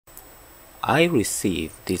I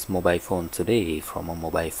received this mobile phone today from a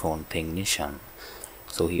mobile phone technician.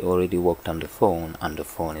 So he already worked on the phone and the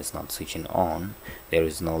phone is not switching on. There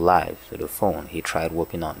is no life to the phone. He tried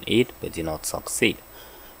working on it but did not succeed.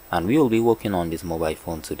 And we will be working on this mobile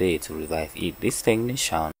phone today to revive it. This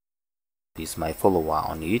technician is my follower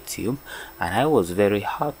on YouTube, and I was very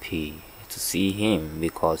happy to see him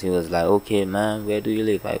because he was like, okay man, where do you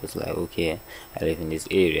live? I was like, okay, I live in this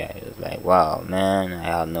area. He was like, wow man,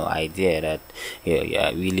 I had no idea that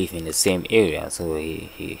yeah, we live in the same area. So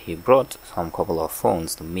he brought some couple of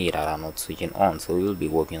phones to me that are not switching on, so we will be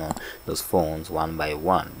working on those phones one by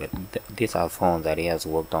one. But these are phones that he has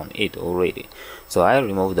worked on it already. So I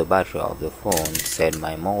removed the battery of the phone, set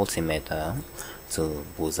my multimeter to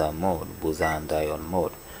buzzer and diode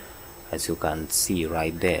mode, as you can see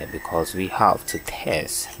right there, because we have to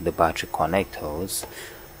test the battery connectors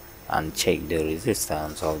and check the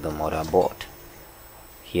resistance of the motherboard.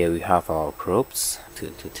 Here we have our probes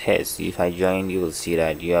to test. If I join, you will see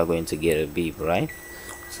that you are going to get a beep, right?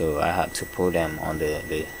 So I had to put them on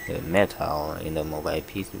the metal in the mobile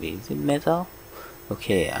PCB. Is it metal?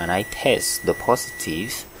 Okay, and I test the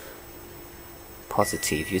positive.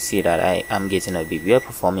 You see that I am getting a beep. We are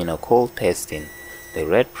performing a cold testing. The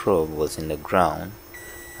red probe was in the ground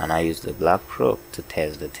and I used the black probe to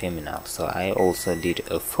test the terminal. So I also did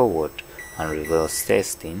a forward and reverse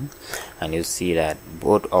testing, and you see that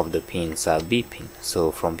both of the pins are beeping.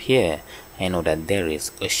 So from here I know that there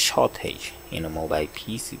is a shortage in a mobile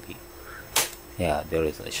PCB. Yeah, there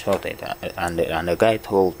is a shortage, and the guy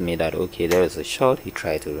told me that okay, there is a short. He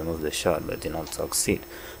tried to remove the short but did not succeed.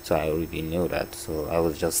 So I already knew that, so I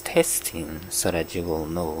was just testing so that you will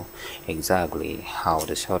know exactly how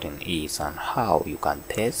the shorting is and how you can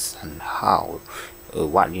test and how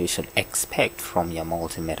what you should expect from your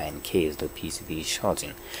multimeter in case the PCB is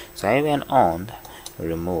shorting. So I went on,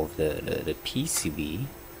 remove the PCB,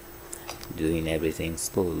 doing everything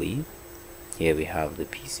slowly. Here we have the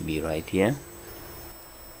PCB right here.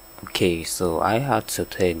 Okay, so I had to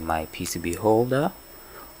take my PCB holder,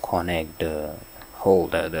 connect the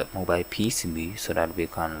holder, the mobile PCB, so that we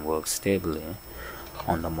can work stably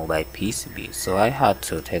on the mobile PCB. So I had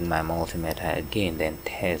to take my multimeter again, then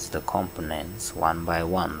test the components one by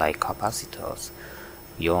one like capacitors.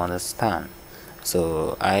 You understand?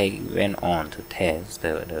 So I went on to test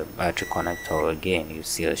the battery connector again. You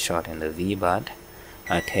see a short in the V-bar.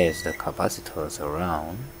 I test the capacitors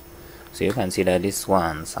around. So you can see that these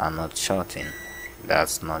ones are not shorting.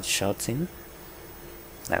 That's not shorting.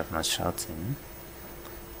 That's not shorting.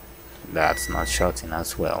 That's not shorting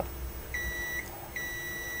as well.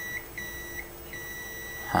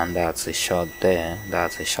 And that's a short there.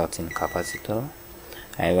 That's a shorting capacitor.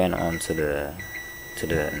 I went on to the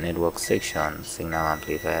network section, signal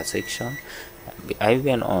amplifier section. I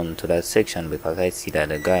went on to that section because I see that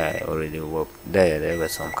the guy already worked there. There were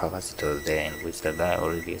some capacitors there in which the guy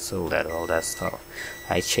already sold that all that stuff.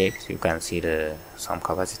 I checked. You can see some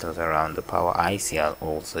capacitors around the power IC are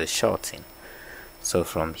also shorting. So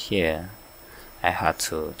from here I had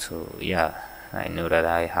to I know that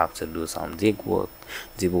I have to do some deep work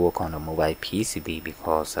on the mobile PCB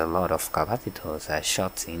because a lot of capacitors are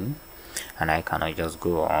shorting, and I cannot just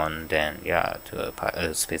go on then to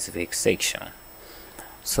a specific section.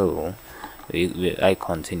 So I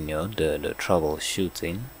continued the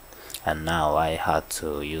troubleshooting, and now I had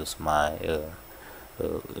to use my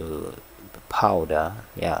powder,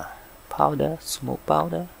 smoke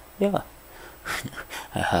powder,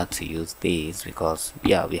 I had to use this because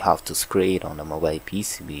we have to spray it on the mobile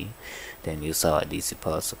PCB, then use our DC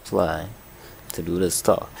power supply to do the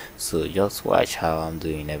stuff. So just watch how I'm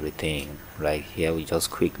doing everything. Right here we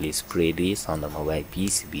just quickly spray this on the mobile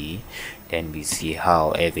PCB, then we see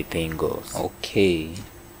how everything goes. Okay,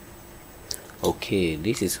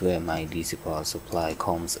 this is where my DC power supply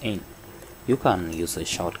comes in. You can use a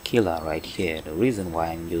short killer right here. The reason why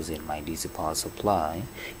I'm using my DC power supply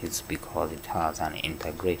is because it has an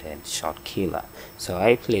integrated short killer. So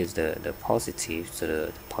I place the positive to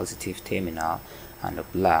the positive terminal and the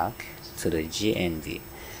black to the GND.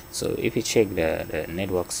 So if you check the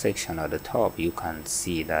network section at the top, you can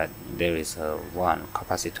see that there is one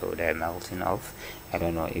capacitor there melting off. I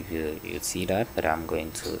don't know if you see that, but I'm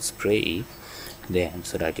going to spray it then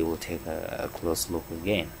so that you will take a close look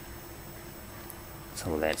again.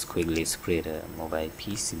 So let's quickly spray the mobile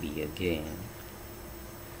PCB again.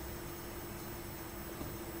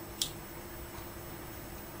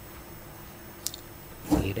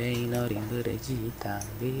 It ain't nothing but a G-time,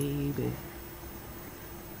 baby.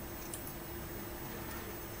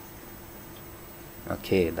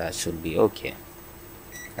 Okay, that should be okay.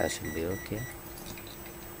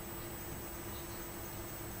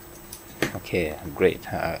 Okay,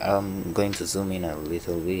 great. I'm going to zoom in a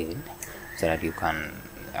little bit so that you can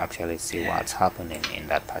actually see what's happening in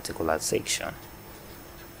that particular section.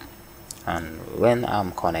 And when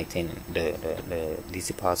I'm connecting the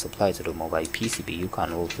DC power supply to the mobile PCB, you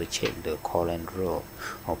can also check the current row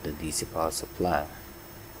of the DC power supply.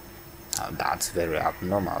 That's very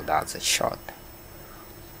abnormal. That's a short.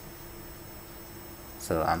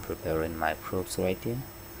 So I'm preparing my probes right here.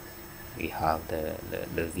 We have the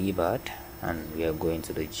V-bar, and we are going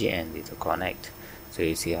to the GND to connect. So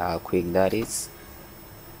you see how quick that is.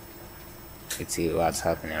 You see what's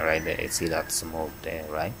happening right there. You see that smoke there,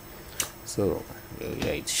 right? So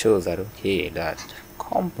it shows that okay, that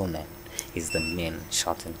component is the main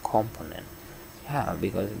shorting component. Yeah,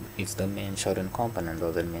 because it's the main shorting component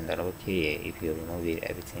doesn't mean that okay, if you remove it,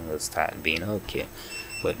 everything will start being okay.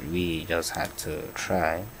 But we just had to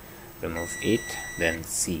try remove it, then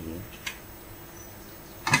see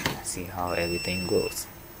how everything goes.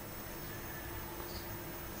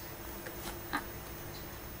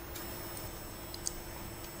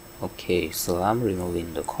 Okay, so I'm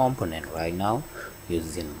removing the component right now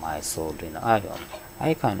using my soldering iron.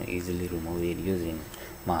 I can easily remove it using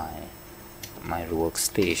my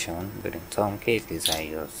workstation, but in some cases I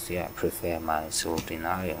just prefer my soldering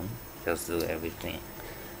iron. Just do everything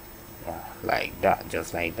like that,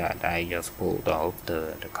 just like that. I just pulled off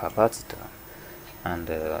the capacitor, and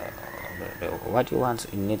what you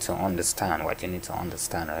need to understand right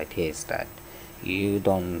here is that you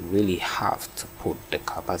don't really have to put the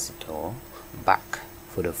capacitor back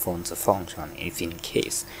for the phone to function if in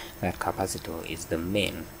case that capacitor is the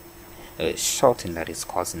main shorting that is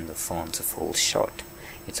causing the phone to fall short.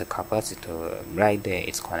 It's a capacitor right there,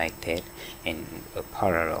 it's connected in a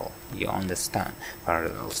parallel, you understand,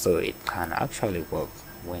 parallel, so it can actually work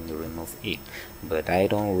when you remove it. But I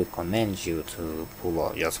don't recommend you to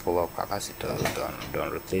just pull up capacitor.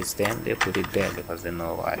 Don't replace them. They put it there because they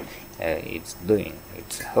know what it's doing.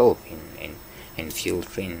 It's helping in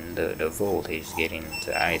filtering the voltage getting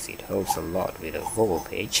into the IC. It helps a lot with the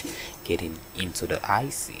voltage getting into the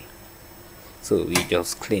IC. So we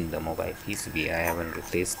just clean the mobile PCB. I haven't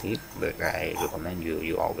replaced it, but I recommend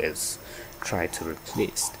you always try to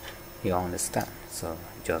replace it. You understand? So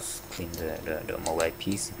just clean the mobile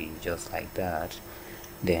PCB just like that,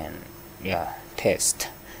 then test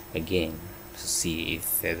again to see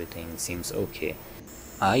if everything seems okay.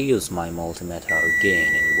 I use my multimeter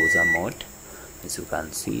again in buzzer mode. As you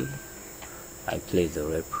can see, I place the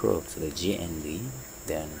red probe to the GND,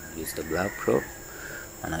 then use the black probe,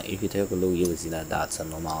 and if you take a look, you will see that that's a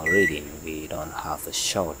normal reading. We don't have a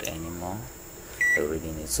short anymore. The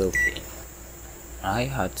reading is okay. I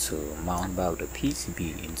had to mount back the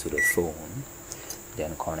PCB into the phone,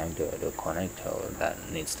 then connect the connector that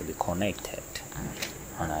needs to be connected,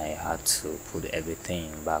 and I had to put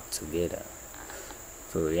everything back together.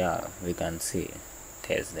 So we can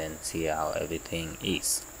test then see how everything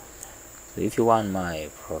is. So if you want my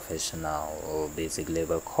professional or basic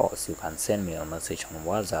level course, you can send me a message on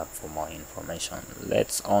WhatsApp for more information.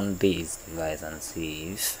 Let's on this device and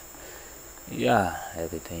see if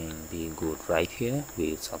everything be good. Right here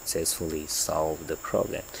we successfully solved the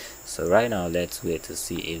problem. So right now let's wait to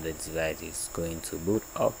see if the device is going to boot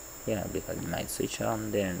up, because it might switch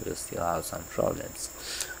on, then we'll still have some problems.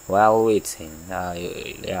 While waiting,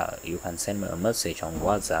 you can send me a message on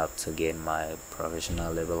WhatsApp to get my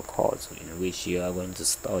professional level course, in which you are going to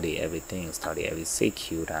study every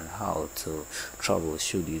circuit and how to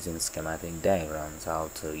troubleshoot using schematic diagrams, how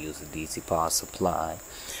to use a DC power supply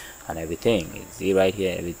and everything. You see right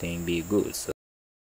here, everything be good. So